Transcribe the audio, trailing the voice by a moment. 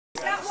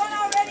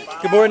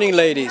Good morning,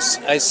 ladies.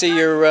 I see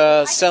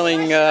you're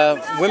selling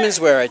women's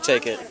wear, I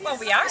take it. Well,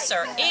 we are,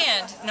 sir,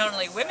 and not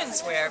only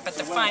women's wear, but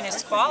the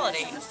finest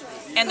quality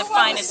and the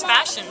finest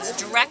fashions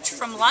direct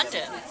from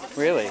London.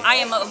 Really? I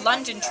am a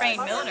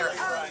London-trained milliner.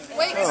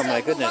 Oh my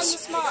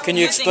goodness! Can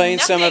you explain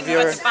some of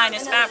your the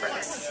finest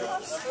fabrics?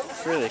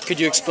 Really? Could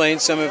you explain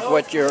some of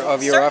what your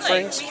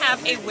offerings? We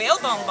have a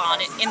whalebone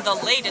bonnet in the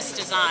latest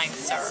design,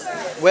 sir.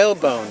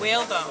 Whalebone.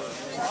 Whalebone.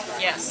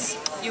 Yes.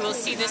 You will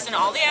see this in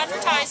all the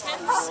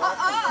advertisements.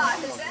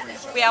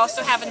 We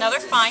also have another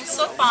fine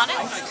silk bonnet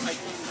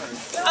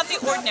of the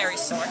ordinary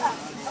sort.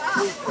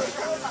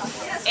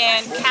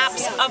 And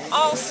caps of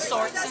all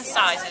sorts and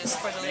sizes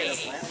for the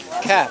lady.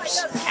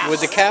 Caps. Would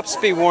the caps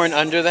be worn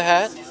under the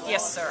hat?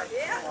 Yes, sir.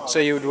 So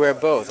you would wear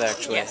both,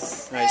 actually?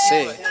 Yes. I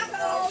see.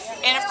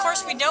 And of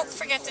course, we don't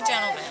forget the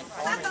gentleman.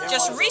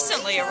 Just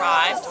recently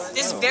arrived,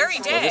 this very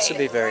day. Well, this would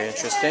be very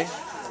interesting.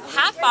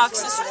 Hat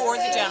boxes for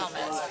the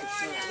gentleman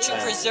to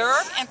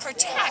preserve and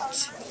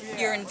protect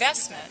your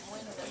investment.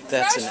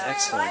 That's an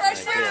excellent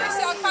idea.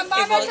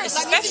 It will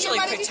especially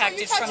protect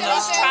it from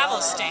those travel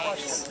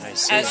stains. I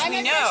see. As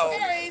we know,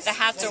 the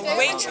hats are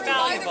way too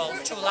valuable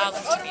to allow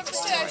them to be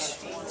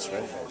destroyed. That's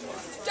right.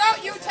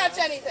 Don't you touch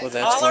anything. Well,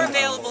 that's all are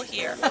available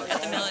here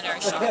at the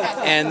Milliners shop.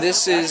 And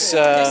this is...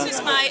 this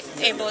is my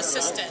able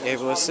assistant.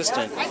 Able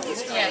assistant.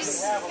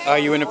 Yes. Are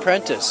you an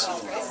apprentice?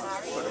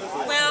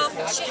 Well,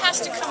 she has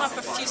to come up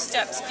a few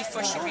steps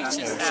before she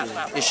reaches that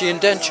level. Is she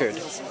indentured?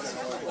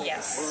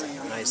 Yes.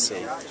 I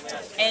see.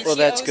 And well,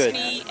 she that's owes good.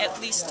 me at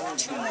least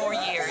 2 more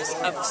years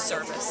of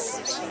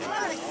service.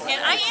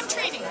 And I am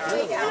training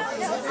her.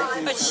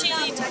 But she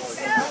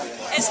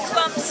is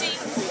clumsy.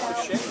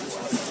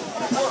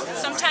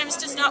 Sometimes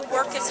does not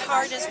work as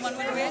hard as one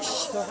would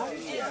wish.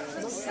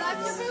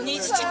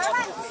 Needs to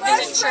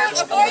visit church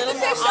a little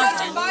more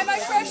often.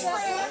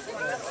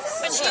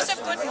 But she's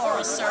of good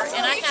morals, sir,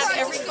 and I have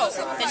every hope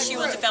that she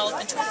will develop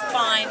into a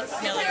fine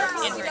milliner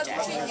in her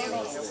day.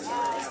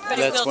 But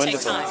it will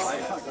take time,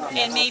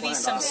 and maybe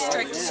some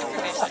strict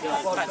supervision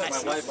by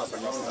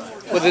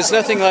myself. Well, there's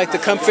nothing like the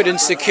comfort and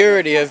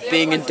security of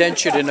being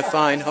indentured in a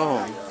fine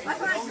home.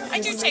 I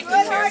do take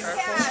good care of her.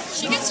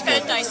 She gets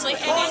fed nicely,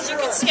 and as you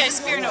can see, I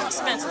spare no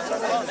expense with her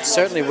clothing.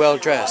 Certainly well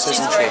dressed,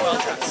 isn't she? She's very well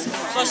dressed.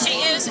 Well, she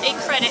is a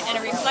credit and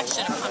a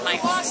reflection upon my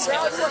own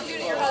skills.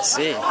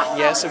 See,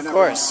 yes, of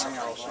course.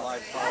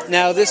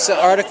 Now, this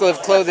article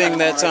of clothing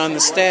that's on the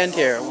stand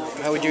here,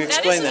 how would you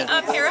explain that?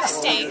 That is a pair of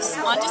stays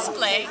on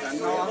display.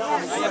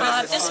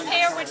 This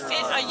pair would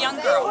fit a young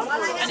girl,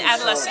 an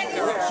adolescent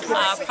girl,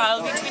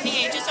 probably between the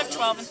ages of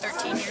 12 and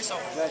 13 years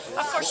old.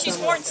 Of course, she's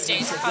worn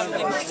stays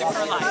probably most of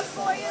her life.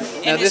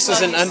 Now, this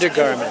is an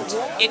undergarment.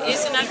 It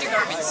is an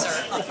undergarment, sir.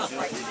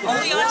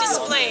 Only on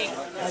display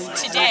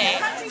today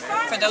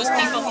for those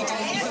people who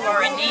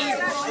are in need.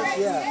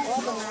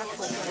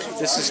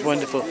 This is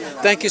wonderful.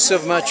 Thank you so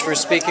much for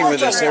speaking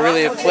with us. It's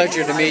really a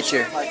pleasure to meet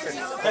you.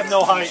 Have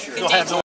no height.